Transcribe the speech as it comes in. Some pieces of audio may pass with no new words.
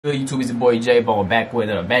YouTube, it's your boy J-Bone back with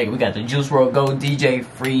a bag. We got the Juice WRLD Go DJ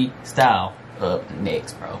Freestyle up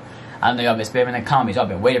next, bro. I know y'all been spamming in the comments. Y'all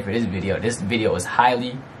been waiting for this video. This video is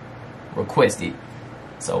highly requested.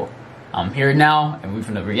 So I'm here now, and we're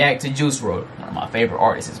gonna react to Juice WRLD, one of my favorite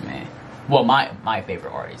artists, man. Well, my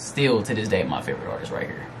favorite artist. Still to this day, my favorite artist right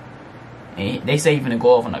here. And they say he's gonna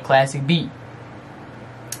go off on a classic beat.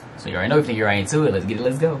 So you already know if you get right into it. Let's get it.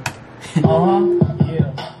 Let's go.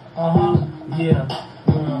 Yeah.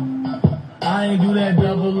 I ain't do that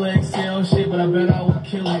double XL shit, but I bet I would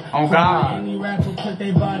kill it. Oh God. Any rapper put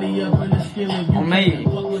their body up in the skillet. You me.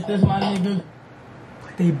 fuck with this, my nigga.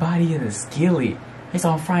 Put their body in the skillet. They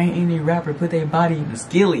saw frying any rapper put their body in the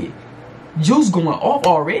skillet. Juice going off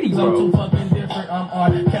already, bro. I'm too fucking different. I'm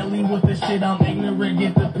R. Kelly with the shit. I'm ignorant.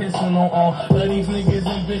 Get the pissing on all of these niggas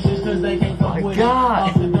and bitches cause they can't fuck with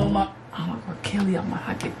God. it. I'm like R. Kelly. I'm like,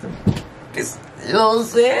 I get them. This, you know what I'm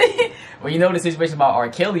saying? Well, you know the situation about R.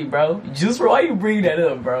 Kelly, bro. Juice WRLD, why you bring that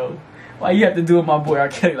up, bro? Why you have to do with my boy R.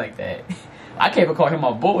 Kelly like that? I can't even call him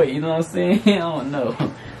my boy, you know what I'm saying? I don't know.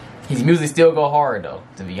 His music still go hard, though,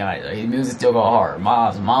 to be honest. His music still go hard.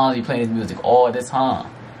 Mom's be playing his music all the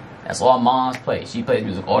time. That's all Mom's play. She plays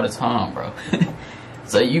music all the time, bro.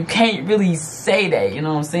 So you can't really say that, you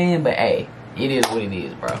know what I'm saying? But, hey, it is what it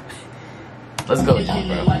is, bro. Let's go, Juice,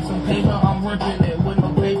 bro. like some paper, I'm ripping it. With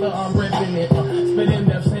no paper, I'm ripping it. Spitting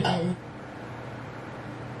that sentence.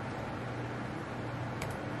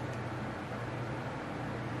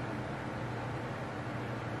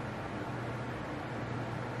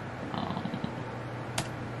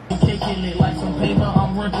 Kicking it like some paper,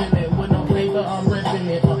 I'm ripping it. With no paper, I'm ripping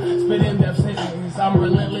it. Spitting that sentence, I'm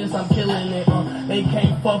relentless, I'm killing it. They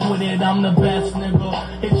can't fuck with it, I'm the best,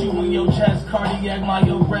 nigga. Hit you in your chest, cardiac, my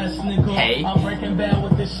arrest, nigga. Hey. I'm breaking bad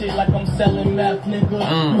with this shit like I'm selling meth,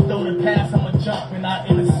 nigga. You throw the pass, I'ma jump and I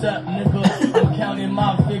intercept, nigga. I'm counting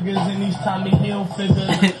my figures in these Tommy Hill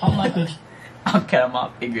figures. I'm like a... I'm counting my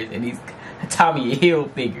figures in these Tommy Hill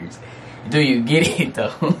figures. Do you get it,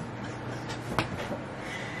 though?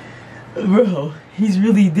 Bro, he's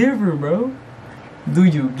really different, bro. Do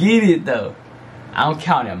you get it, though? I'm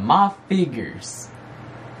counting my figures.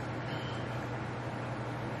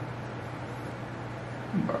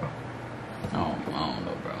 Bro. I don't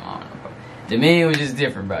know, bro. The man was just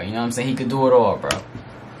different, bro. You know what I'm saying? He could do it all, bro.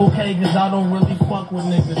 Okay, cause I don't really fuck with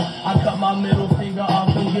niggas. I cut my middle finger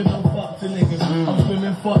off and give no fuck to niggas. I'm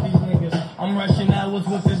screaming fuck these niggas. I'm rushing hours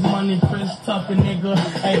with this money, Chris Tucker, nigga.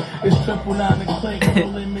 Hey, it's 999 the click, no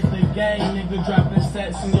limit the game, nigga. Dropping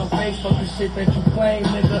sets in your face, fuck the shit that you claim,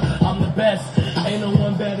 nigga. I'm the best, ain't no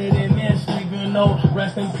one better than this, nigga. No,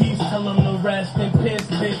 rest in peace, tell him to rest in piss,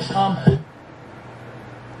 bitch.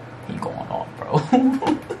 He going off, bro.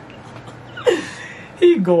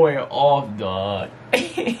 He going off, dog.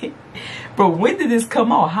 Bro, when did this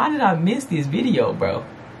come out? How did I miss this video, bro?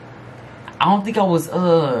 I don't think I was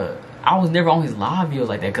never on his live videos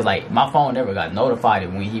like that, cause like my phone never got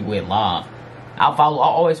notified when he went live. I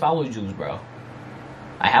always follow Juice, bro.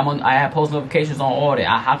 I have post notifications on all that.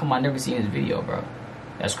 How come I never seen his video, bro?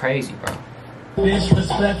 That's crazy, bro.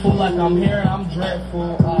 Disrespectful like I'm here, I'm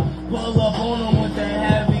dreadful. Pull up on him with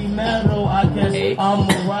that heavy metal. I guess hey. I'm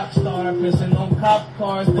a rock star, pissing on cop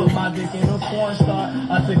cars. Put my dick in a porn star.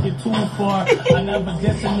 I took it too far. I never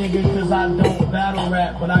diss a nigga cause I don't battle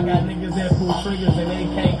rap. But I got niggas that pull triggers and they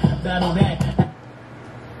can't battle that.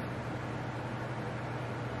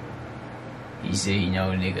 He said, you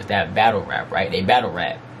know, niggas that battle rap, right? They battle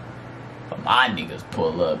rap. But my niggas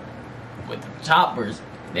pull up with the choppers.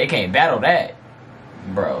 They can't battle that.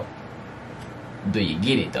 Bro. Do you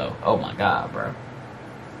get it, though? Oh, my God, bro.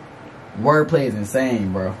 Wordplay is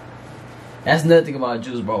insane, bro. That's nothing about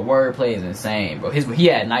Juice, bro. Wordplay is insane, bro. He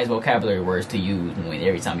had nice vocabulary words to use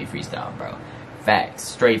every time he freestyled, bro. Facts.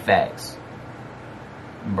 Straight facts.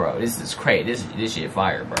 Bro, this is crazy. This shit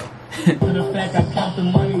fire, bro. To the fact I count the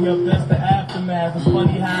money up, that's the aftermath. It's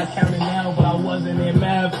funny how I count it now, but I wasn't in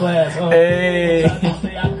math class. Hey. I can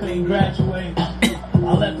say I couldn't graduate.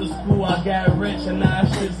 I left the school, I got rich, and now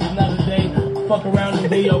it's just another day. Fuck around and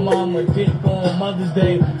get your mama dick on Mother's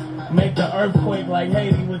Day. Make the earthquake like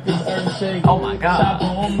Haiti with this earth shake. Oh my God. Chopper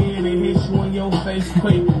on me and it hit you in your face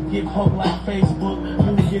quick. Get poked like Facebook,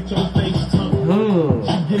 you get your face took.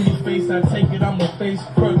 She give me face, I take it, I'm a face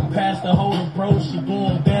crook. Pass the holder, bro, she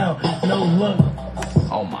going down, no look.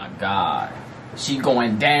 Oh my God. She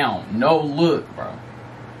going down, no look, bro.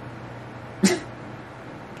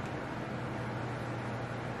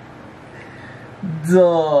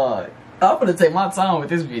 Dog. I'm gonna take my time with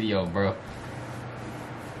this video, bro.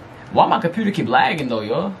 Why my computer keep lagging though,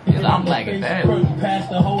 y'all? I'm lagging bad. Pass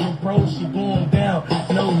the holder, bro, she going down,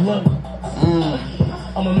 no look.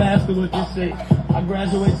 I'm a master with this shit. I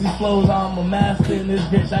graduate these flows, I'm a master in this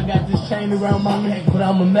bitch. I got this chain around my neck, but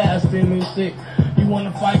I'm a master in this shit. You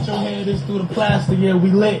wanna fight your head, it's through the plastic, yeah,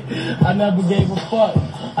 we lit. I never gave a fuck,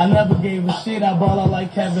 I never gave a shit. I ball out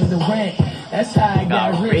like Kevin Durant. That's how I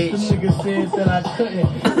got rich. Them niggas said that I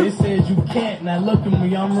couldn't. They said you can't. Now look at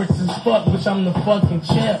me, I'm rich as fuck, bitch, I'm the fucking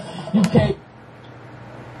champ. You can't.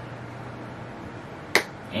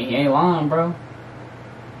 He ain't lying, bro.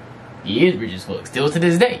 He is rich as fuck. Still to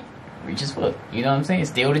this day. Rich as fuck. You know what I'm saying?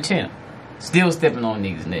 Still the champ. Still stepping on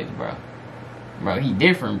niggas' necks, bro. Bro, he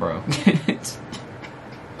different, bro.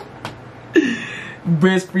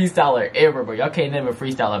 Best freestyler ever, bro. Y'all can't never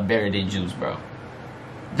freestyler better than Juice, bro.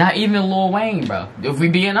 Not even Lil Wayne, bro. If we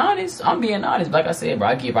being honest, I'm being honest. Like I said, bro,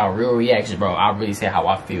 I give out real reactions, bro. I really say how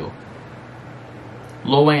I feel.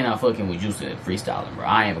 Lil Wayne not fucking with Juice and freestyling, bro.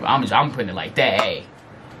 I'm putting it like that, hey.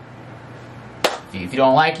 If you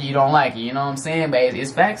don't like it, you don't like it. You know what I'm saying? But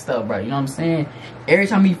it's fact stuff, bro. You know what I'm saying? Every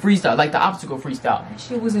time he freestyle, like the obstacle freestyle, that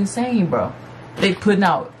shit was insane, bro. They putting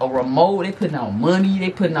out a remote, they putting out money, they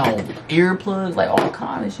putting out earplugs, like all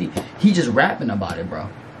kind of shit. He just rapping about it, bro.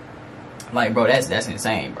 Like, bro, that's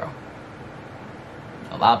insane, bro.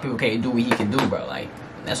 A lot of people can't do what he can do, bro. Like,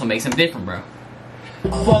 that's what makes him different, bro.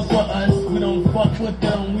 Fuck with us, we don't fuck with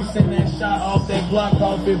them. We send that shot off that Glock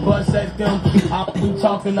off it, bust at them. I be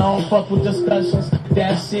talking, I don't fuck with discussions.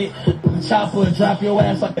 That shit, the chopper drop your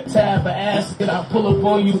ass like a tab of acid. I pull up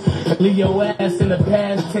on you, leave your ass in the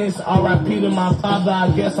past tense. R.I.P. to my father, I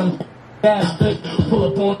guess I'm bastard. Pull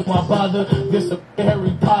up on my father, this a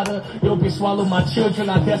Harry Potter. Yo, bitch, swallow my children,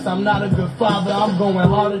 I guess I'm not a good father. I'm going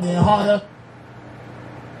harder than harder.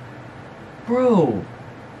 Bro.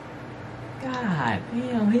 God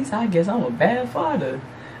damn, I guess I'm a bad father.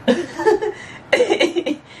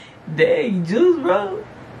 Dang, Juice, bro.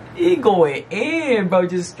 He going in, bro.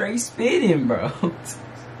 Just straight spitting, bro.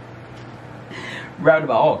 Rapping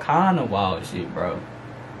about all kind of wild shit, bro.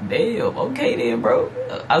 Damn, okay then, bro.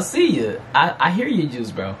 I see you. I hear you, Juice,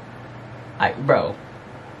 bro. Bro.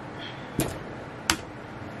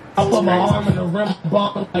 I put my arm in the rim,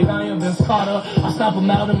 ball like I am Vince Carter. I stop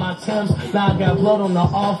him out in my Timbs. Now I got blood on the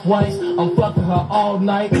off-whites. I'm fucking her all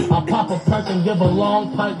night. I pop a perk and give a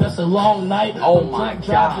long pipe. That's a long night. Oh my God.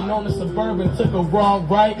 Driving on the Suburban, took a wrong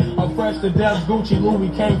right. I'm fresh to death, Gucci Louis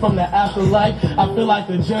came from the afterlife. I feel like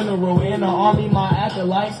the general in the army. My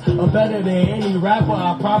acolytes are better than any rapper.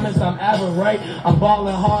 I promise I'm average right. I'm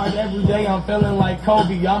balling hard every day. I'm feeling like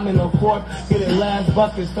Kobe. I'm in the fourth, getting last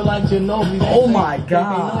buckets. Feel like Ginobili. Oh my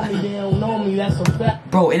God. They don't know me, that's a fact.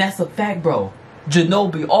 Bro, and that's a fact, bro.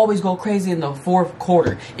 Ginobili always go crazy in the fourth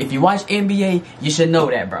quarter. If you watch NBA, you should know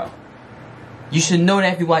that, bro. You should know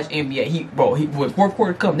that if you watch NBA. When fourth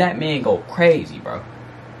quarter come, that man go crazy, bro.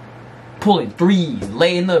 Pulling threes,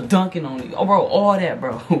 laying up, dunking on it. Oh, bro, all that,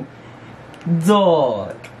 bro.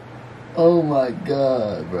 Dog. Oh my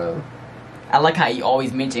God, bro. I like how he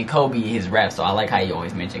always mentioned Kobe in his rap, so I like how he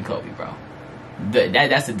always mentioned Kobe, bro.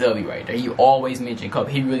 That's a W right there. He always mentioned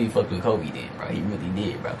Kobe. He really fucked with Kobe then, bro. He really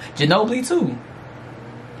did, bro. Ginobili too.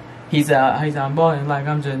 He's I'm balling like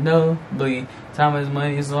I'm Ginobili. Time is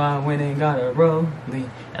money, so I went and got a rollie.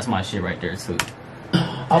 That's my shit right there too.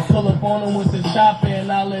 I pull up on him with the chopper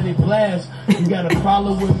and I let it blast. You got a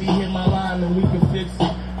problem with me, hit my line and we can fix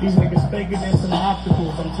it. These niggas faker than some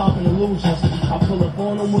obstacles. I'm talking illusions. I pull up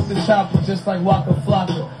on him with the chopper just like Waka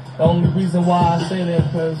Flocka. The only reason why I say that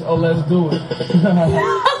because, oh, let's do it.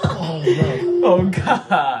 Oh,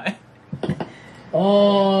 God.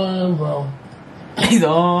 On, bro. He's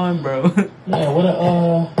on, bro. Man,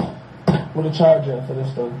 what a charger for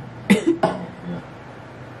this stuff.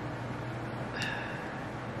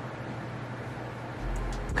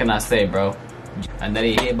 What can I say, bro? Another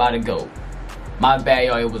hit by the GOAT. My bad,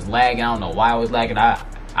 y'all. It was lagging. I don't know why it was lagging.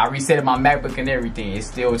 I resetted my MacBook and everything. It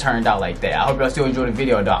still turned out like that. I hope y'all still enjoyed the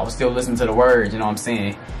video, though. I was still listening to the words, you know what I'm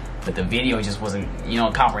saying? But the video just wasn't, you know,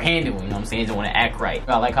 comprehensible, you know what I'm saying? It didn't want to act right.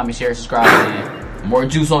 Like, comment, share, subscribe, man. More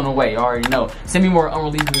Juice on the way, you already know. Send me more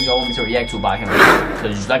unreleased videos y'all want me to react to about him.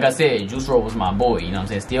 Because, like I said, Juice WRLD was my boy, you know what I'm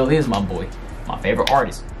saying? Still is my boy. My favorite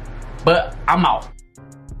artist. But I'm out.